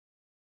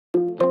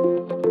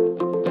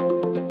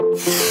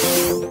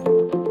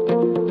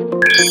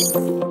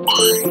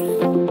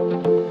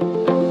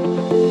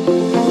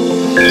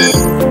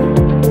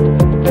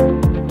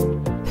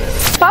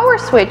Power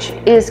switch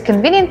is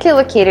conveniently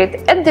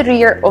located at the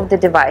rear of the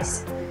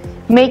device,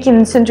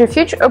 making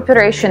centrifuge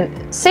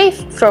operation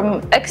safe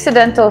from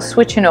accidental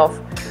switching off,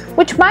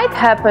 which might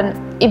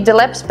happen if the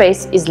lab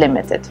space is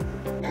limited.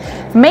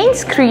 Main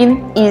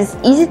screen is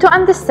easy to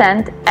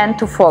understand and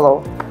to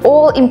follow.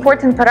 All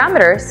important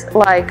parameters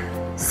like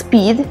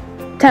speed,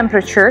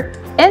 temperature,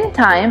 and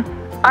time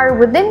are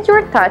within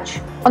your touch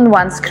on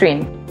one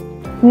screen.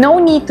 No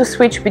need to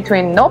switch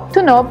between knob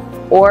to knob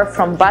or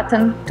from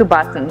button to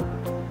button.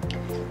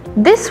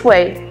 This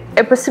way,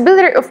 a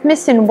possibility of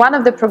missing one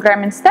of the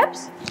programming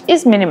steps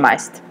is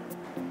minimized.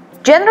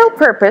 General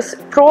Purpose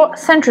Pro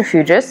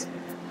Centrifuges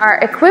are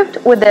equipped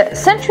with the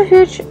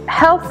Centrifuge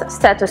Health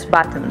Status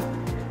button,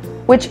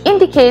 which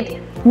indicate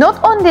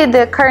not only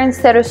the current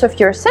status of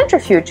your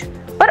centrifuge,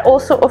 but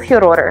also of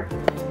your rotor.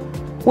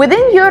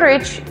 Within your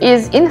reach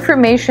is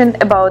information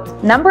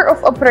about number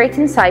of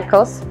operating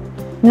cycles,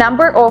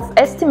 number of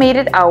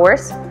estimated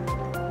hours,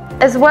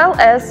 as well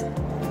as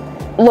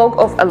log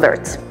of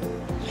alerts.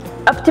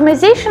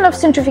 Optimization of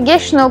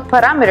centrifugational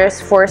parameters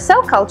for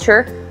cell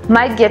culture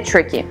might get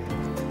tricky.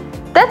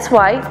 That's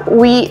why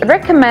we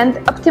recommend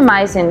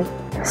optimizing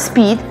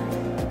speed,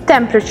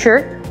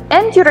 temperature,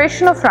 and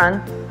duration of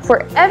run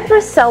for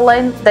every cell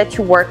line that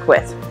you work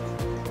with.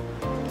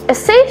 A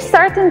safe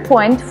starting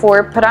point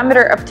for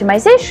parameter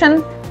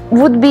optimization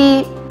would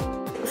be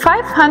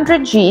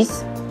 500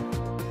 Gs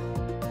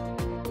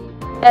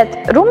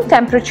at room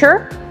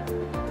temperature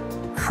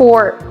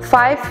for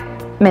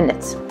 5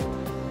 minutes.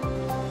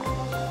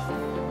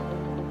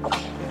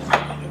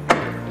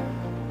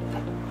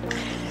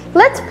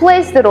 Let's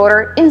place the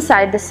rotor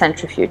inside the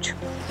centrifuge.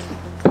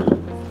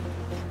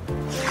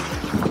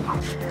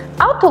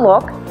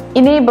 Auto-lock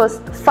enables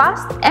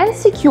fast and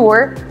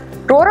secure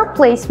rotor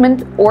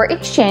placement or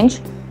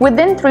exchange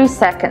within 3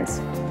 seconds.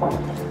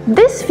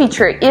 This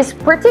feature is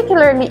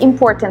particularly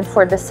important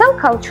for the cell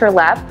culture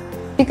lab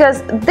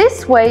because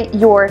this way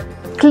your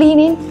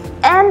cleaning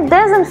and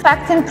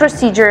disinfecting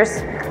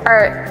procedures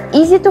are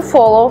easy to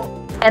follow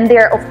and they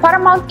are of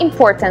paramount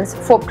importance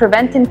for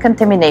preventing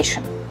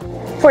contamination.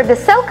 For the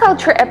cell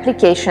culture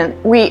application,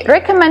 we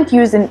recommend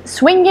using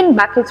swinging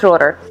bucket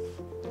rotor,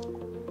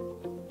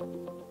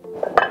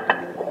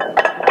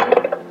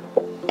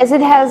 as it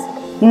has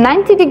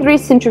 90-degree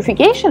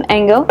centrifugation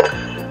angle,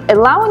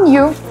 allowing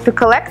you to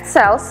collect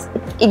cells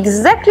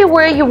exactly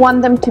where you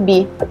want them to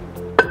be,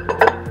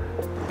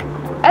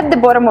 at the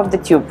bottom of the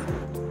tube.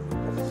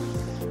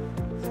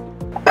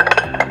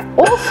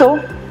 Also,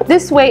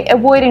 this way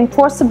avoiding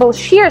possible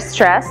shear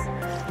stress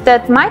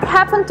that might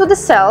happen to the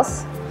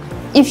cells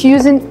if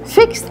using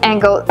fixed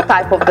angle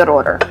type of the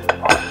rotor.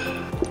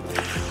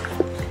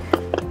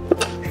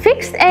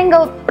 Fixed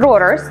angle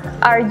rotors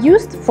are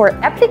used for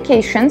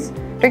applications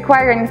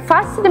requiring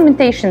fast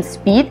sedimentation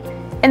speed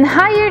and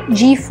higher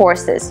G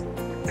forces,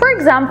 for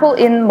example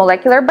in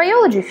molecular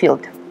biology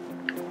field.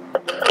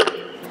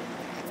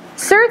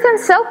 Certain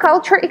cell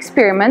culture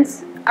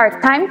experiments are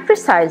timed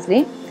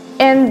precisely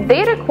and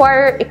they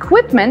require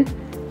equipment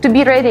to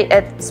be ready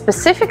at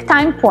specific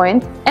time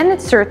point and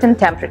at certain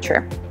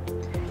temperature.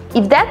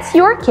 If that's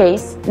your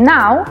case,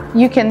 now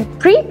you can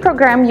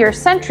pre-program your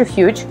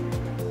centrifuge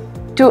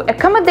to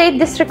accommodate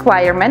this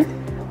requirement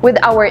with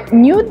our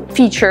new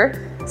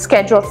feature,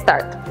 Scheduled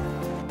Start.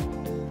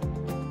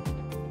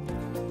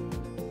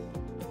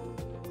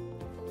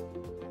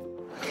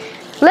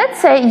 Let's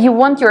say you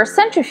want your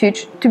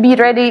centrifuge to be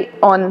ready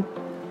on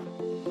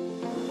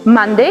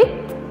Monday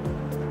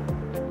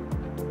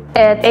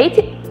at 8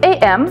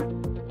 a.m.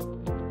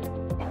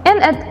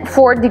 and at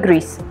 4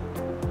 degrees.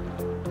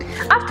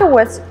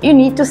 Afterwards, you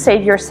need to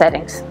save your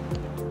settings.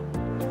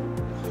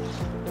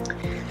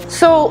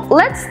 So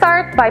let's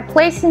start by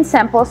placing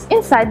samples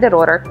inside the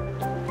rotor.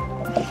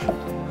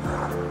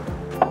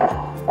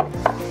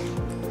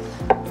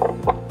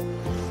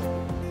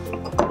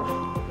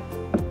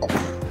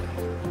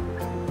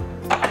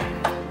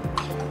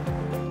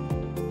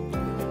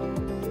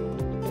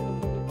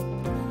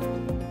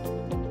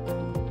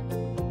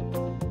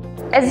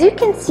 As you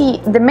can see,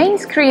 the main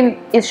screen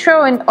is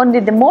showing only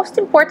the most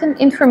important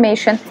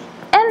information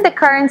and the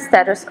current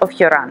status of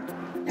your run.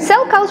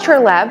 Cell culture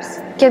labs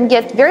can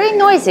get very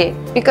noisy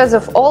because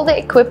of all the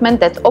equipment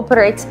that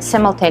operates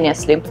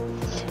simultaneously,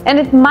 and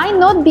it might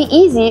not be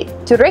easy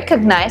to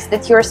recognize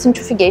that your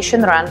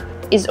centrifugation run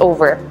is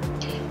over.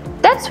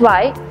 That's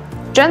why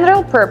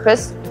General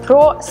Purpose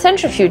Pro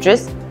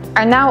Centrifuges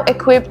are now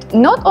equipped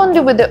not only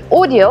with the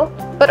audio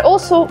but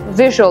also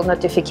visual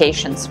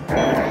notifications.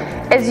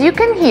 As you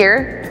can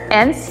hear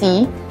and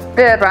see,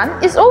 the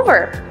run is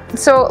over.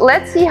 So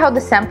let's see how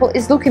the sample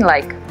is looking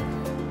like.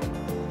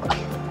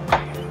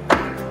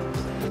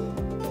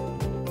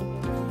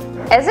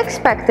 As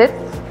expected,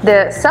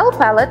 the cell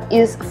pellet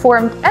is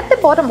formed at the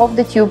bottom of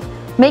the tube,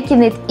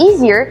 making it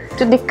easier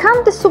to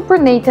decant the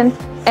supernatant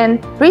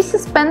and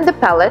resuspend the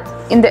pellet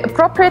in the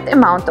appropriate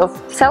amount of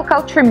cell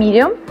culture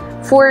medium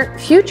for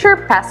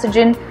future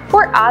passaging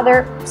or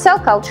other cell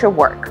culture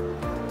work.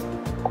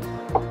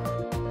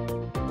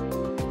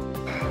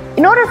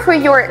 In order for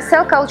your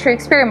cell culture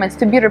experiments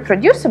to be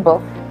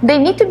reproducible, they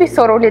need to be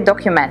thoroughly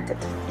documented.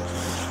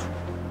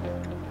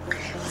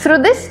 Through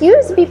this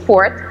USB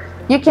port,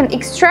 you can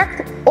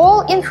extract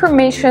all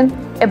information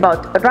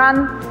about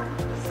run,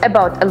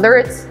 about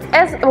alerts,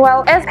 as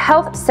well as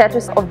health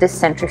status of this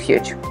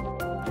centrifuge.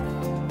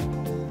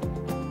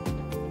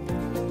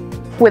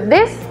 With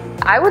this,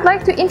 I would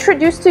like to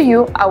introduce to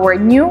you our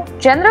new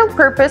General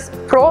Purpose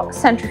Pro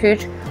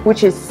Centrifuge,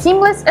 which is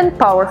seamless and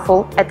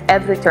powerful at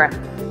every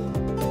turn.